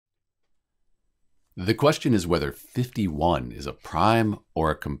The question is whether 51 is a prime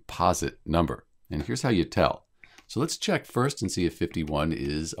or a composite number. And here's how you tell. So let's check first and see if 51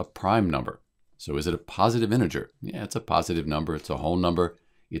 is a prime number. So is it a positive integer? Yeah, it's a positive number. It's a whole number.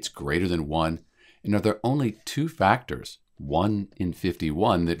 It's greater than 1. And are there only two factors, 1 in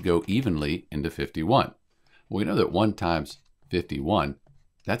 51, that go evenly into 51? Well, we know that 1 times 51,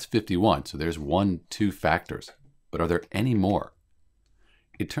 that's 51. So there's 2 factors. But are there any more?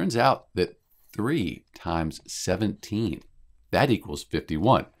 It turns out that 3 times 17, that equals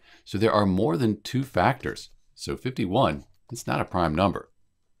 51. So there are more than 2 factors. So 51, it's not a prime number.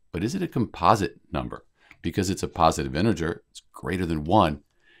 But is it a composite number? Because it's a positive integer, it's greater than 1,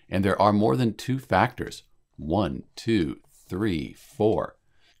 and there are more than 2 factors, 1, 2, 3, 4.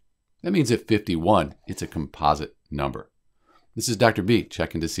 That means at 51, it's a composite number. This is Dr. B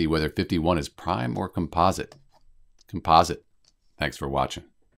checking to see whether 51 is prime or composite. Composite. Thanks for watching.